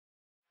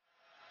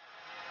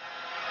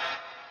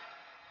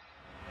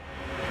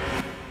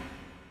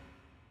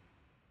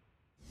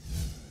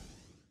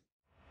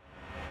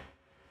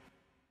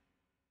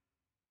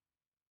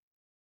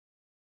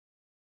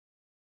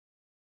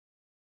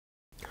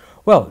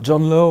Well,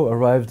 John Law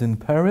arrived in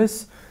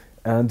Paris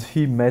and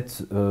he met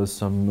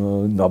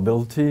some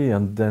nobility,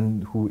 and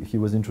then he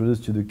was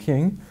introduced to the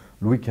king,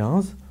 Louis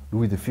XV,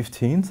 Louis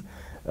XV.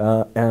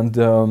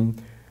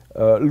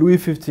 Louis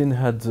XV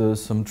had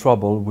some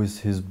trouble with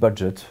his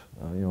budget,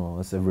 you know,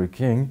 as every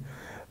king.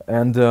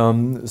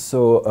 And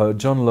so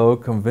John Law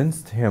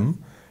convinced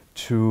him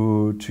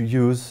to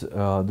use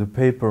the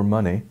paper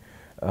money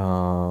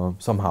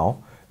somehow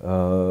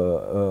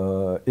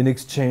in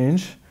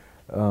exchange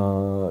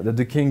that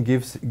the king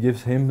gives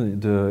him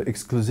the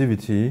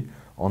exclusivity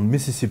on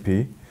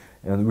Mississippi,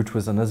 and which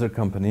was another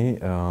company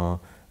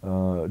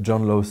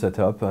John Law set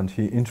up and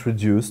he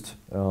introduced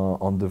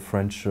on the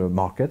French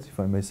market, if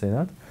I may say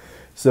that.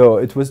 So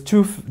it was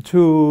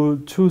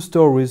two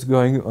stories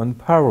going on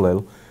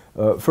parallel.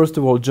 First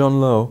of all, John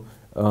Law,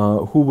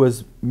 who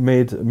was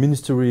made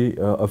Ministry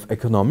of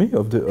Economy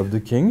of the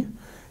king,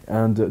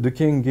 and the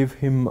king gave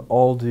him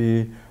all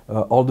the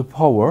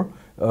power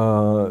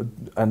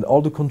and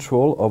all the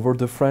control over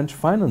the French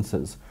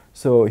finances.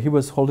 So he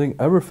was holding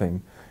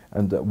everything.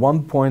 And at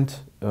one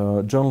point,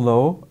 John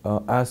Law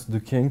asked the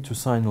king to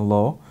sign a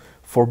law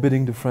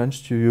forbidding the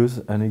French to use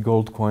any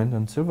gold coin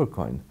and silver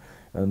coin.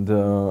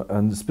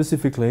 And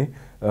specifically,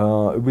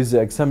 with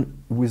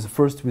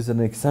an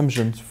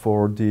exemption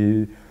for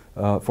the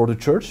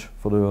church,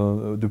 for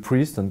the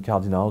priests and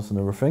cardinals and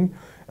everything,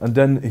 and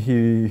then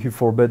he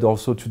forbade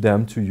also to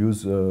them to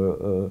use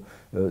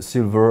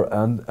silver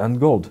and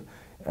gold.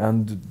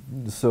 And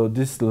so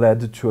this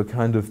led to a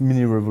kind of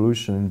mini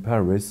revolution in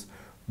Paris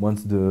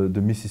once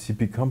the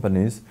Mississippi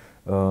companies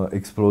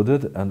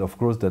exploded, and of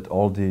course that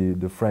all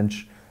the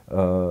French,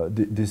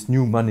 this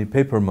new money,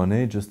 paper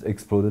money, just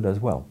exploded as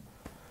well.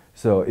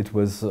 So it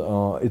was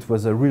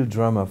a real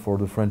drama for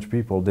the French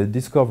people. They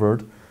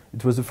discovered,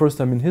 it was the first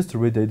time in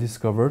history they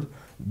discovered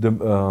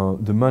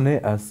the money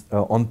as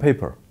on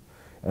paper,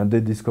 and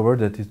they discovered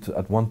that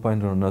at one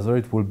point or another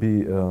it will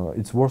be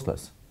it's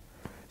worthless.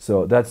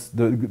 So that's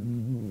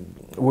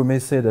we may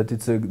say that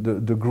it's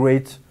the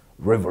great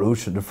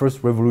revolution, the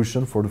first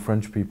revolution for the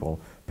French people,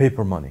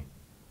 paper money.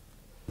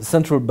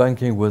 Central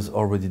banking was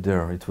already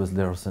there. It was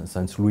there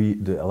since Louis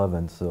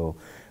XI, so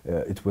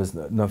it was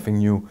nothing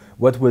new.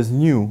 What was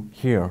new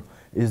here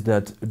is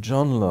that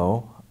John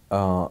Law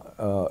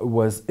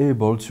was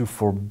able to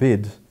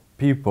forbid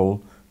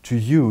people to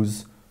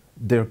use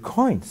their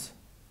coins,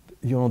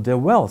 you know, their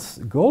wealth,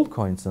 gold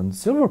coins and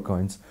silver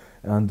coins,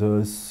 and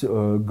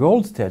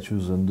gold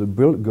statues and the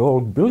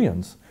gold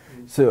billions.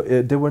 So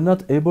they were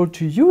not able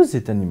to use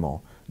it anymore.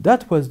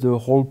 That was the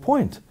whole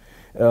point.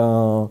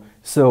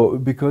 So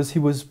because he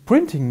was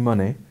printing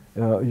money,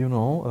 you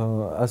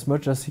know, as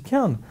much as he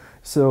can.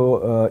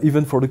 So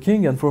even for the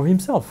king and for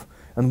himself.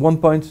 And one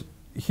point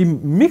he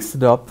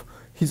mixed up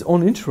his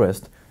own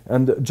interest,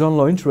 and John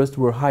Law's interests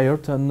were higher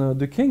than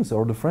the king's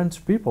or the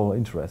French people's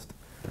interest.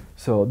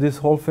 So this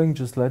whole thing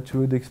just led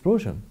to the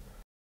explosion.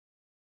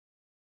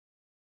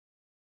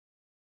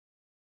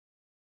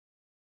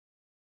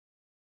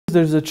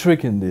 There's a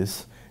trick in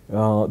this.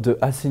 The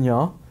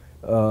Assignat,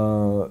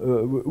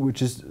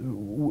 which is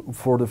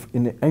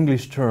in the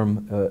English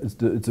term,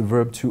 it's a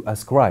verb to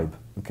ascribe,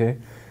 okay,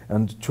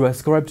 and to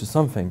ascribe to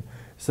something.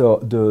 So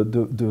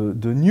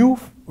the new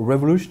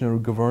revolutionary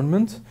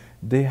government,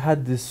 they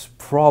had this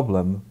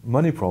problem,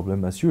 money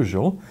problem as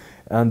usual,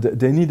 and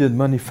they needed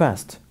money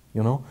fast,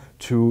 you know,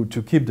 to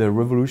keep their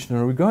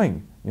revolutionary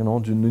going, you know,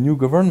 the new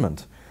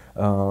government.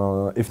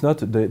 If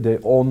not, their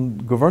own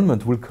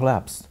government will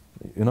collapse,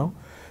 you know.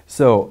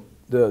 So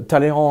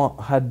Talleyrand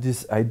had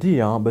this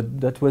idea,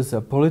 but that was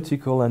a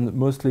political and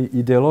mostly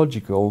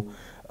ideological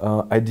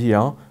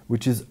idea,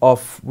 which is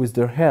off with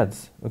their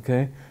heads.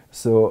 Okay,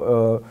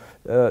 so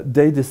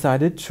they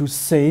decided to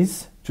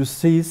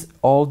seize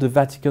all the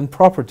Vatican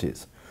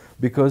properties,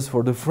 because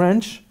for the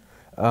French,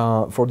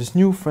 for this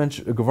new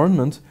French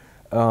government,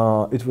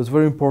 it was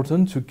very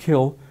important to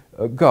kill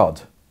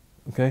God.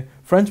 Okay,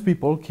 French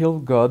people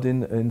killed God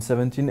in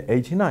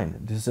 1789.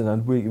 This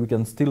and we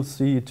can still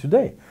see it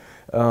today.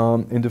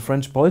 In the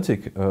French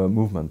politic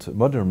movement,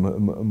 modern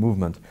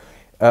movement.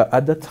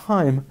 At that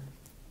time,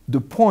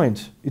 the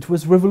point, it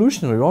was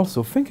revolutionary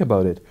also, think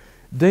about it.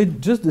 They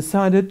just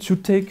decided to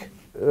take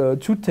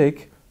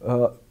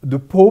the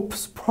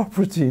Pope's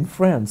property in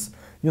France,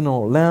 you know,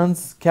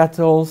 lands,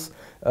 cattle,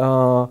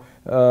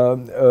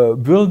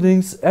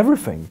 buildings,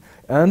 everything.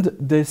 And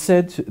they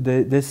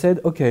said,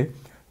 okay,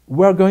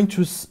 we're going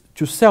to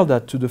sell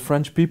that to the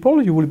French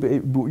people, you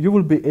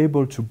will be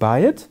able to buy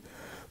it.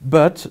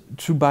 But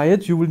to buy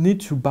it, you will need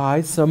to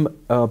buy some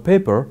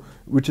paper,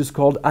 which is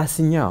called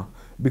Assignat,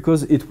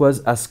 because it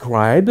was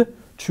ascribed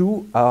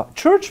to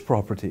church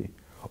property,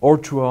 or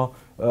to,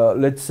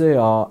 let's say,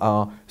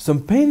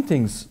 some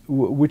paintings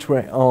which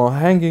were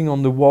hanging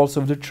on the walls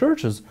of the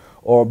churches,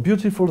 or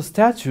beautiful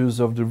statues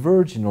of the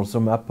Virgin, or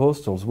some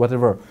apostles,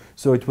 whatever.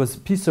 So it was a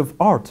piece of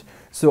art.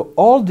 So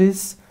all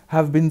this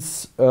have been,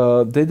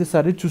 they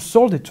decided to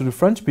sell it to the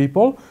French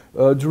people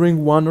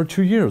during 1 or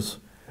 2 years.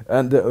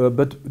 And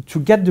but to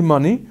get the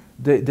money,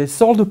 they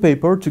sold the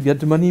paper to get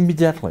the money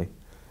immediately.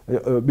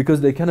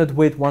 because they cannot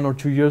wait 1 or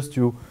 2 years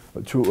to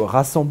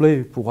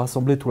rassembler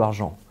tout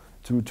l'argent,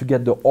 to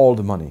get all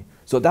the money.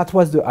 So that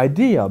was the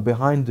idea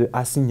behind the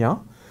Assignat,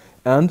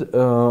 and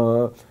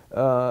the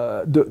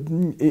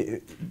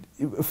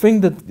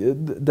thing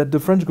that the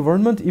French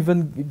government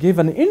even gave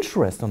an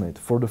interest on it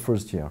for the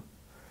first year.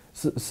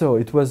 So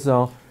it was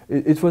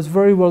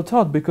very well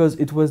thought, because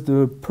it was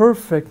the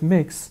perfect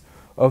mix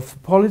of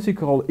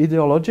political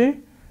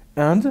ideology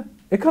and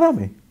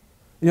economy.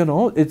 You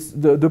know, it's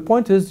the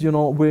point is, you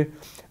know, we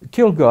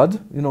kill God.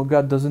 You know,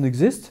 God doesn't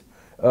exist.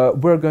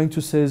 We're going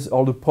to seize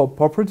all the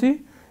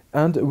property,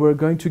 and we're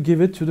going to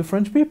give it to the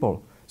French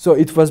people. So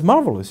it was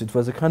marvelous. It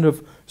was a kind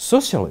of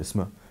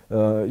socialism.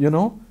 You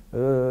know,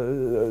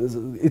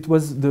 it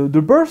was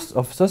the birth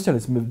of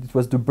socialism. It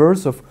was the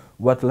birth of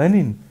what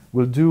Lenin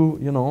will do.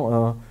 You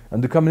know,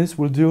 and the communists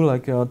will do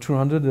like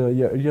 200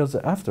 years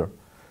after.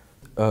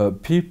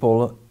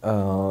 People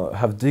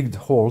have digged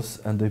holes,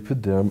 and they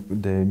put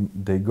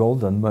their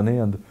gold and money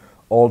and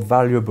all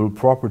valuable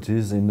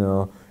properties in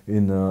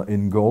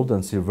gold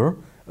and silver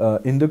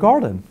in the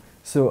garden.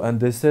 So, and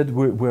they said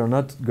we're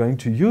not going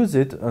to use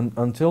it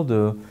until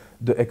the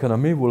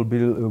economy will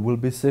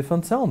be safe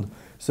and sound.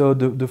 So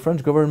the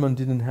French government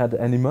didn't have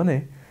any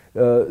money.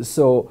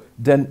 So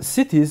then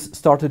cities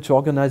started to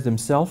organize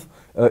themselves,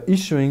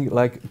 issuing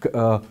like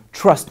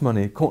trust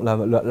money,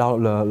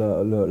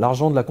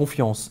 l'argent de la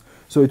confiance.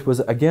 So it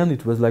was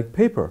like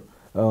paper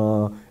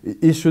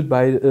issued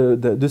by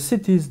the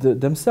cities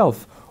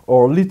themselves,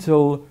 or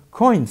little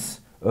coins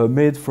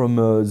made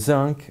from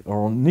zinc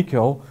or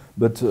nickel,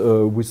 but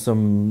with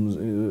some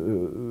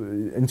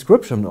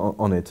inscription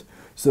on it.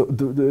 So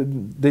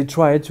they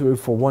tried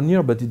for 1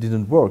 year, but it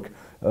didn't work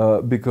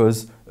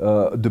because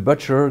the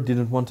butcher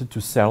didn't want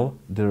to sell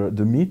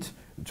the meat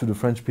to the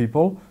French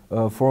people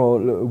for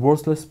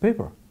worthless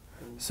paper.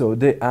 So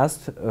they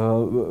asked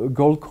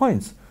gold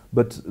coins.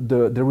 But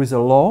there is a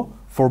law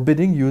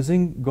forbidding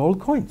using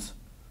gold coins.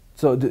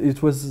 So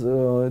it was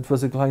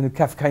a kind of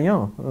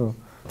Kafkaïen,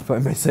 if I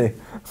may say.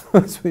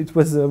 So it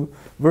was a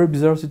very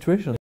bizarre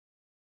situation.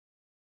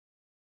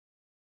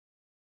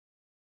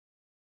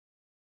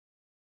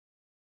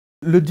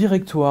 Le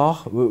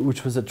Directoire,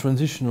 which was a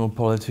transitional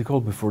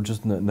political before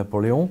just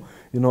Napoleon,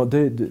 you know,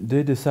 they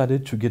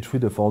decided to get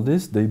rid of all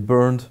this. They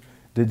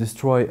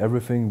destroyed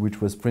everything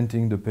which was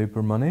printing the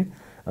paper money.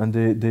 And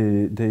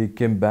they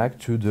came back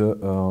to the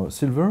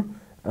silver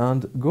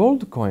and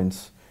gold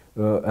coins,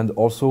 and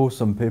also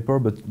some paper,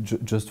 but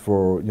just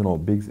for, you know,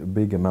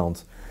 big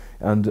amounts.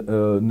 And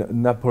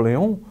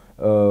Napoleon,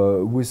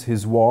 with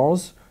his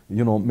wars,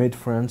 you know, made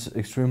France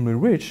extremely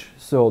rich.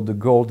 So the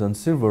gold and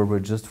silver were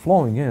just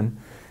flowing in,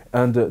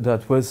 and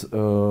that was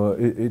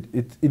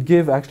it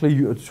gave actually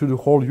to the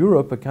whole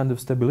Europe a kind of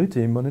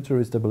stability,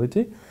 monetary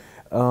stability,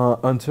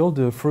 until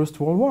the First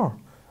World War,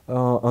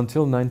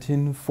 until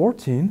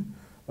 1914.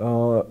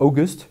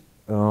 August,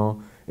 where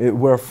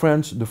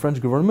the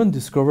French government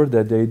discovered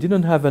that they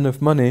didn't have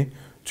enough money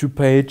to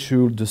pay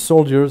to the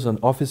soldiers and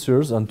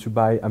officers and to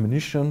buy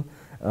ammunition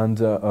and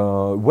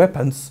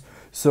weapons.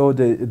 So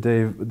they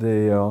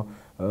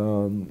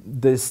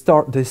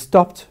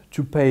stopped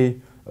to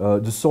pay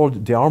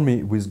the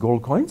army with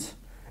gold coins,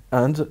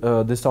 and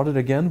they started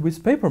again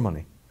with paper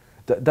money.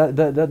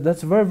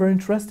 That's very, very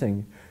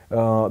interesting,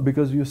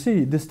 because you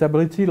see, this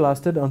stability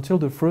lasted until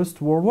the First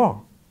World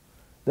War.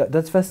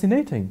 That's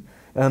fascinating.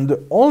 And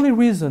the only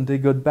reason they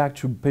got back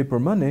to paper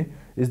money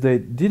is they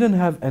didn't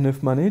have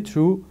enough money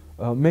to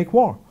make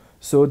war.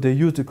 So they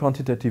used the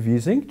quantitative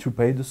easing to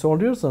pay the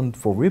soldiers and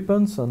for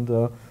weapons and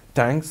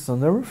tanks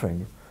and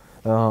everything.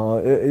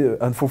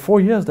 And for 4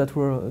 years they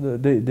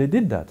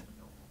did that.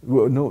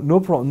 No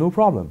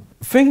problem.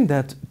 Think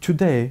that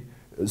today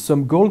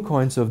some gold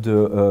coins of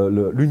the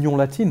l'Union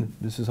Latine,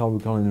 this is how we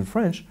call it in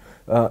French,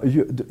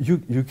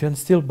 you can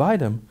still buy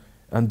them.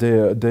 And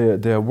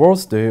they're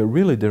worth. They're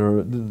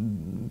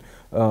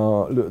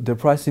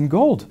priced in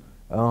gold.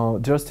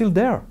 They're still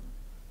there.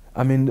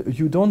 I mean,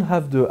 you don't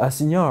have the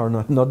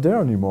Assignat not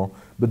there anymore,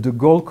 but the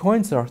gold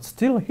coins are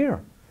still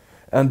here,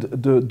 and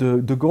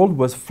the gold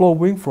was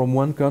flowing from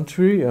one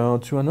country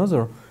to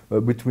another,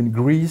 between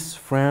Greece,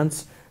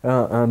 France,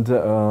 and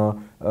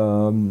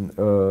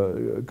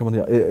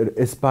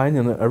Spain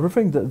and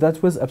everything.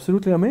 That was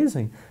absolutely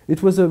amazing.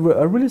 It was a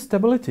really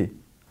stability.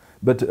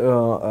 But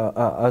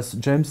as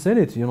James said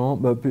it, you know,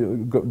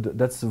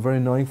 that's very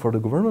annoying for the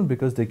government,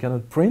 because they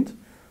cannot print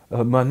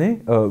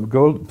money,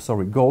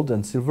 gold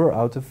and silver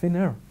out of thin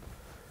air.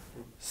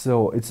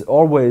 So it's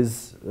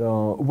always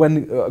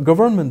when a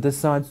government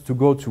decides to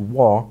go to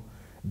war,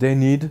 they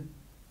need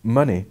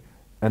money,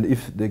 and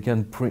if they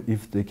can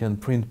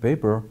print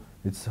paper,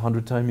 it's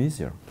 100 times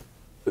easier.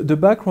 The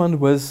background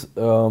was,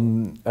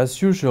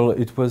 as usual,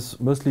 it was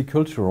mostly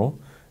cultural.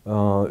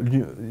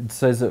 It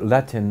says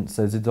Latin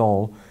says it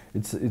all.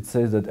 It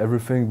says that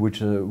everything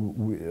which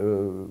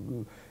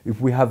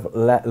if we have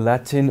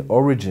Latin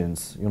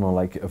origins, you know,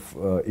 like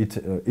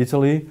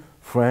Italy,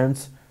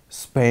 France,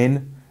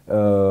 Spain,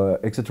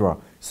 etc.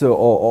 So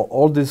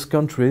all these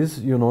countries,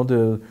 you know,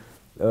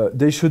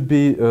 they should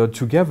be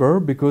together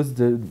because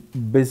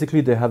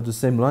basically they have the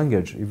same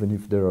language, even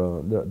if there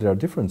are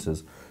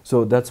differences.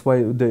 So that's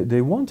why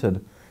they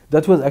wanted.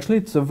 That was actually,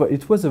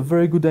 it was a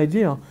very good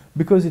idea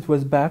because it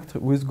was backed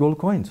with gold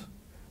coins.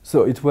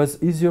 So it was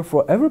easier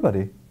for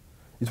everybody.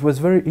 It was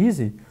very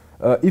easy.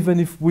 Even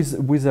if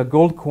with a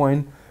gold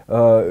coin,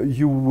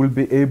 you will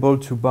be able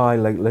to buy,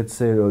 like, let's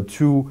say,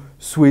 2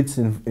 suites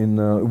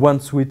one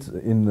suite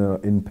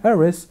in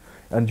Paris,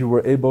 and you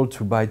were able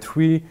to buy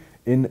 3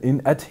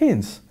 in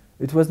Athens.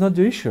 It was not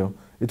the issue.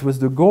 It was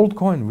the gold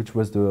coin which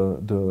was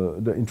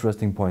the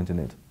interesting point in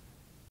it.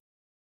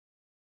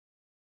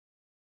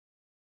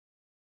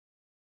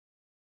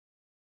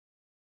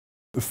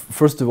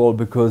 First of all,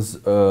 because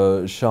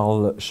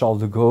Charles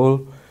de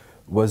Gaulle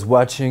was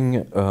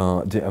watching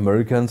the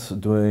Americans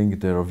during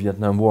their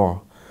Vietnam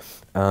War,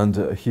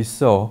 and he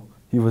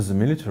was a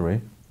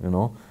military, you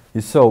know,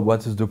 he saw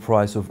what is the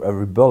price of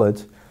every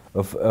bullet,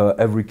 of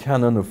every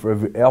cannon, of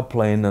every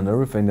airplane and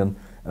everything,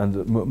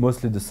 and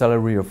mostly the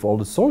salary of all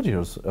the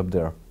soldiers up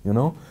there, you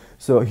know.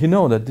 So he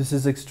know that this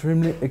is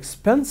extremely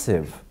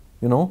expensive,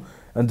 you know,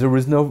 and there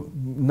is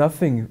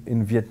nothing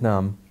in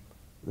Vietnam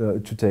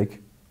to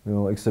take, you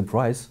know, except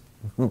rice.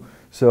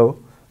 So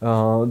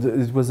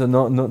it was a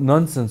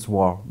nonsense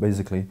war,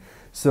 basically.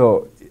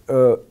 So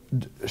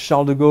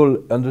Charles de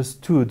Gaulle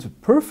understood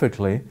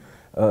perfectly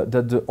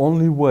that the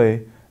only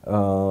way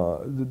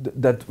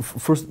that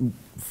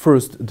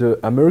first the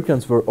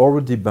Americans were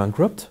already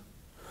bankrupt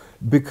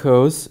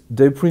because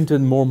they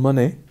printed more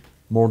money,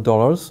 more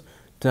dollars,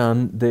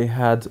 than they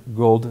had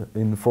gold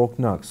in Fort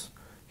Knox.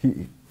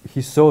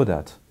 He saw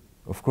that,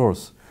 of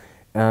course,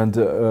 and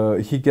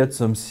he get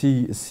some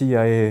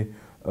CIA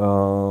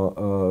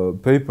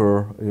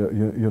paper,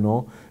 you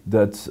know,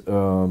 that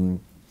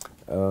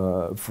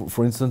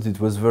for instance, it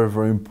was very,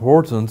 very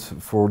important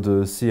for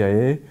the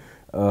CIA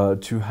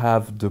to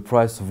have the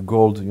price of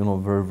gold, you know,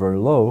 very, very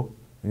low,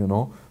 you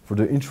know, for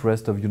the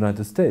interest of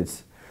United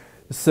States.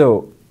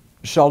 So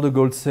Charles de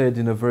Gaulle said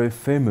in a very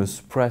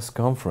famous press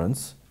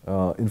conference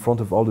in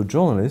front of all the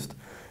journalists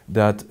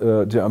that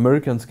the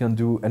Americans can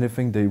do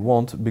anything they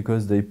want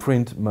because they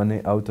print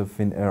money out of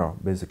thin air,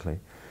 basically.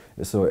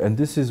 So, and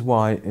this is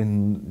why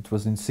it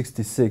was in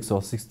 66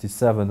 or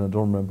 67, I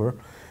don't remember,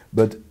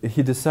 but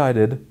he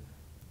decided,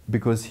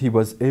 because he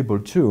was able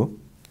to,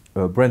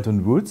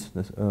 Bretton Woods,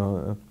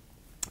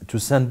 to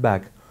send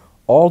back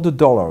all the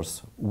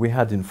dollars we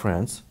had in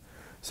France.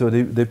 So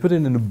they put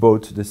it in a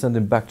boat, they sent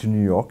him back to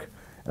New York,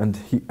 and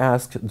he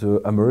asked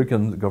the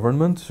American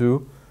government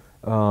to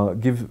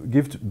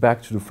give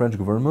back to the French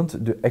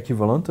government the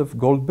equivalent of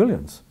gold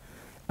billions.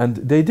 And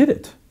they did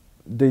it.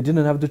 They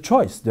didn't have the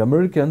choice. The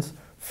Americans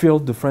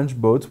filled the French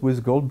boats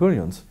with gold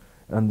billions,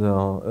 and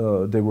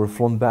they were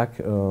flown back,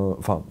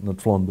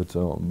 not flown, but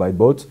by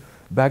boat,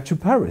 back to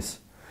Paris.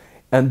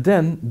 And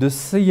then the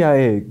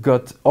CIA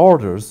got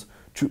orders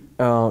to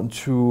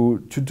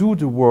do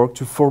the work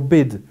to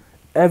forbid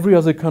every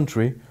other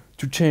country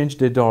to change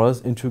their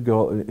dollars into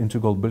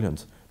gold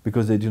billions,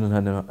 because they didn't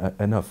have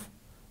enough.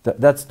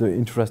 That's the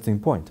interesting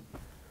point.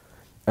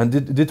 And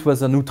it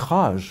was an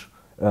outrage.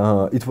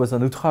 It was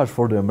an outrage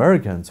for the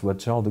Americans, what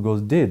Charles de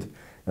Gaulle did.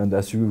 And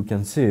as you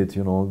can see it,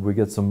 you know, we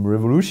get some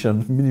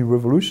revolution, mini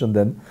revolution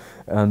then.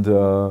 And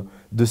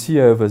the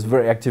CIA was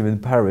very active in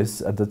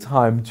Paris at the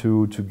time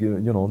to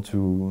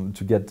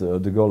get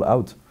de Gaulle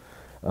out,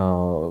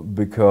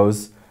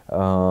 because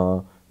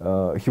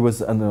he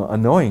was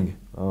annoying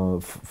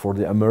for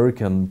the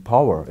American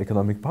power,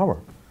 economic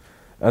power.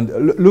 And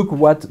look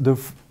what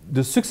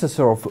the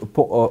successor of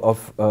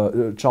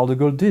Charles de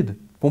Gaulle did,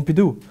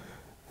 Pompidou.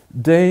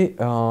 They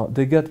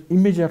got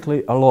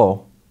immediately a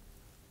law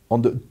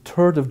on the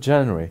 3rd of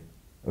January,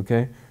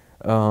 okay?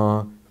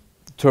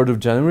 3rd of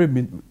January,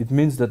 it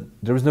means that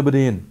there is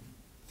nobody in.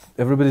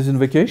 Everybody's in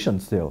vacation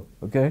still,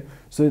 okay?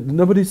 So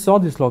nobody saw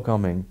this law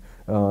coming.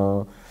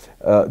 The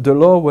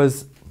law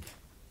was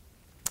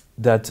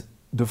that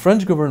the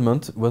French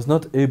government was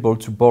not able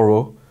to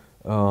borrow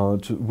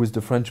with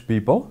the French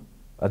people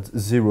at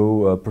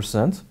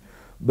 0%,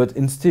 but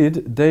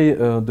instead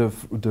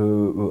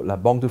La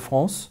Banque de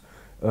France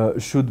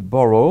should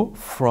borrow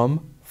from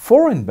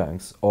foreign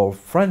banks or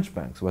French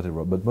banks,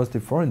 whatever, but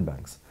mostly foreign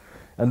banks.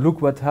 And look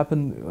what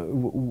happened,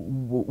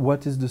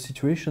 what is the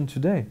situation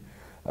today?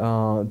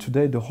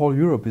 Today the whole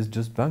Europe is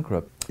just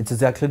bankrupt. It's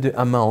exactly the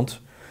amount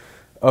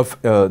of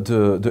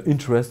the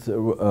interest,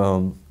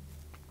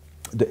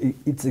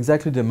 it's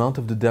exactly the amount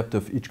of the debt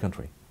of each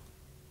country.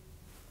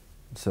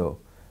 So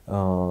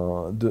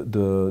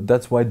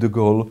that's why de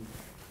Gaulle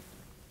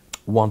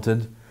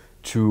wanted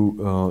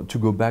to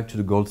go back to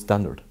the gold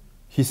standard.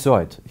 He saw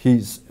it.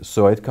 He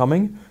saw it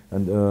coming,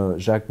 and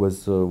Jacques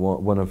was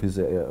one of his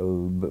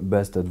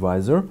best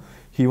advisors.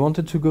 He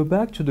wanted to go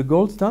back to the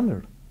gold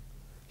standard.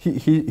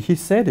 He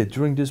said it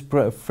during this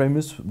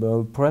famous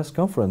press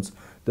conference,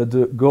 that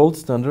the gold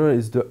standard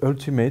is the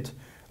ultimate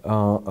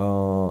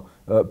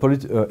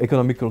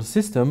economical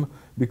system,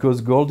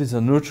 because gold is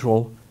a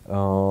neutral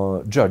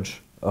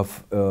judge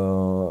of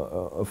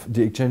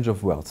the exchange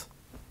of wealth.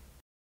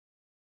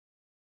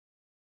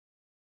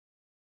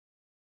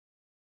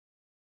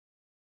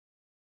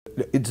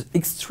 It's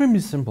extremely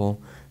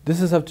simple.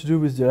 This has to do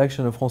with the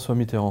election of François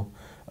Mitterrand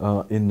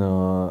in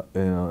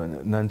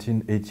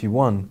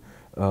 1981.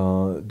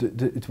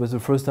 It was the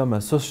first time a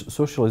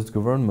socialist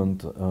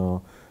government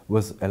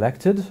was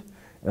elected,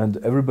 and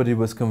everybody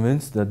was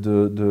convinced that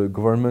the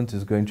government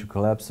is going to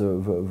collapse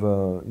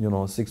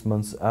 6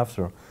 months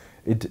after.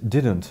 It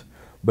didn't.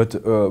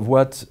 But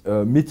what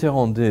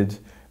Mitterrand did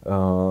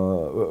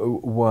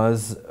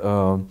was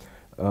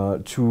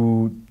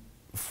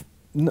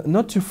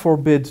not to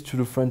forbid to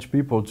the French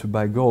people to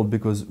buy gold,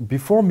 because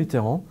before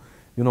Mitterrand,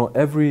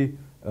 every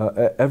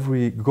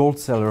gold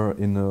seller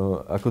in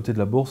à côté de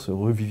la Bourse,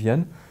 Rue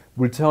Vivienne,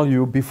 will tell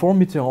you before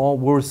Mitterrand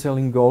we were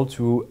selling gold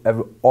to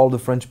all the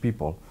French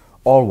people,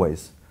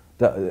 always.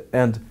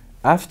 And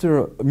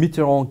after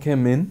Mitterrand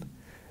came in,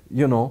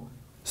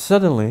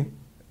 suddenly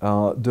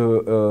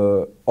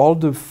all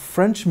the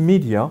French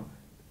media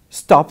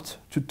stopped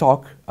to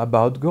talk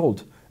about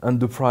gold and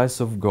the price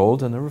of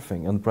gold and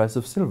everything, and price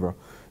of silver.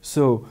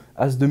 So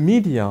as the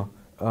media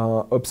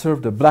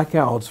observed a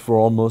blackout for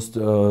almost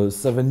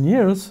 7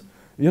 years,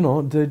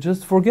 they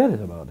just forget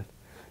it about it.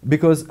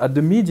 Because at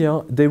the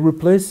media, they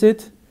replace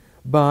it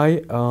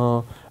by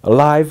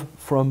live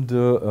from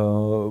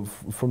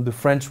the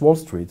French Wall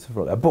Street,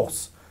 from la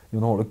Bourse,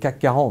 le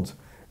CAC 40.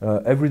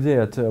 Every day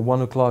at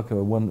 1 o'clock,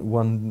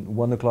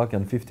 1 o'clock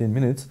and 15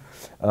 minutes,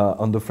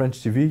 on the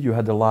French TV, you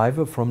had a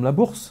live from La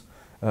Bourse,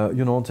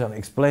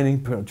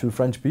 explaining to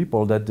French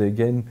people that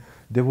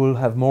they will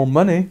have more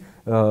money,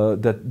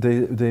 that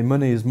their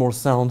money is more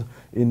sound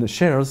in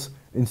shares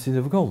instead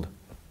of gold.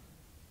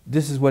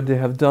 This is what they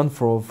have done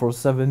for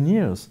 7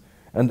 years,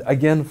 and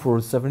again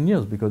for 7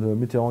 years, because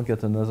Mitterrand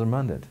got another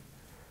mandate.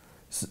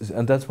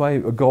 And that's why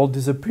gold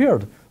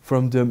disappeared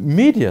from the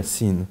media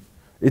scene.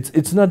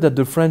 It's not that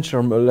the French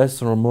are less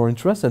or more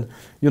interested.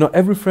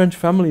 Every French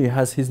family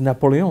has his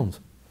Napoleons.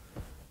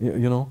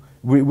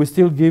 We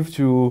still give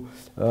to,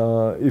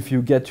 if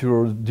you get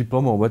your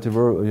diploma or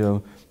whatever,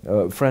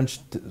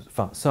 French,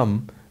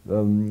 some,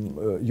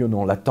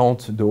 la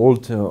tante, the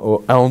old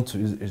aunt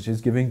is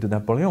giving the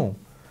Napoleon,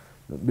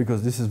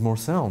 because this is more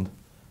sound.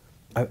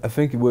 I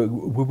think we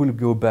will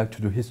go back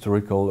to the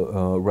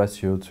historical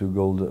ratio to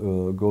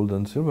gold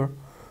and silver,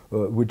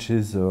 which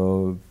is,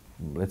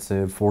 let's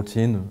say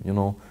 14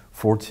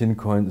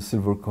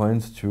 silver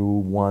coins to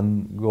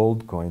 1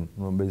 gold coin,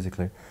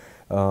 basically.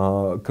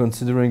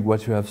 Considering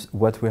what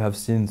we have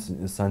seen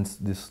since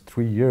these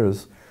 3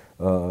 years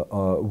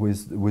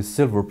with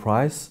silver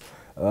price,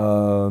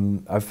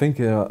 I think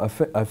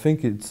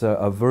it's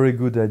a very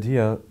good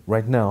idea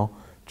right now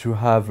to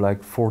have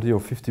like 40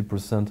 or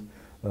 50%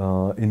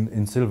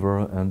 in silver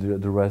and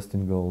the rest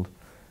in gold.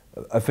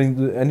 I think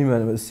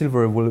anyway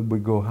silver will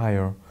go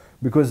higher,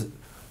 because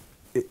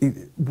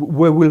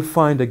we will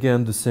find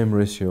again the same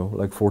ratio,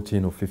 like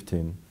 14 or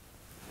 15.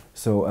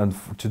 So, and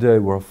today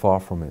we're far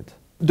from it.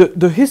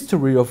 The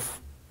history of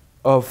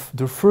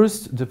the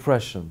first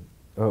depression,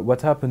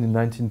 what happened in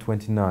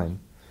 1929,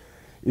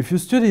 if you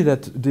study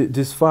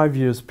this 5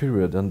 years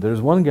period, and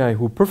there's one guy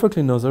who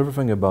perfectly knows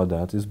everything about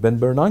that, is Ben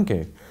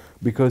Bernanke,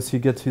 because he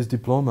gets his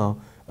diploma,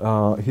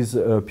 his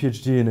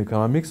PhD in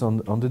economics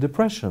on the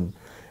depression.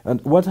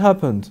 And what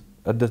happened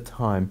at that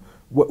time?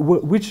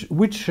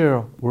 Which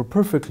share were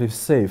perfectly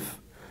safe?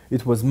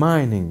 It was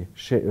mining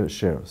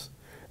shares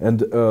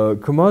and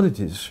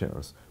commodities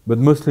shares, but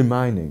mostly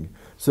mining.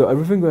 So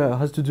everything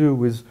has to do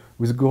with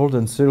gold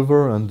and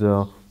silver, and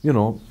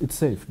it's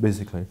safe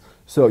basically.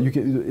 So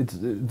it's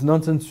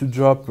nonsense to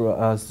drop,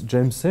 as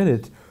James said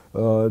it,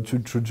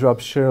 to drop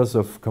shares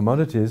of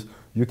commodities.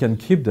 You can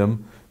keep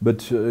them, but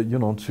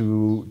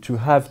to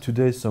have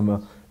today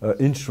some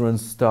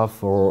insurance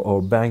stuff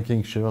or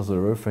banking shares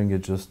or everything,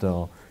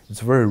 it's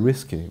very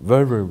risky,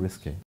 very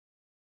risky.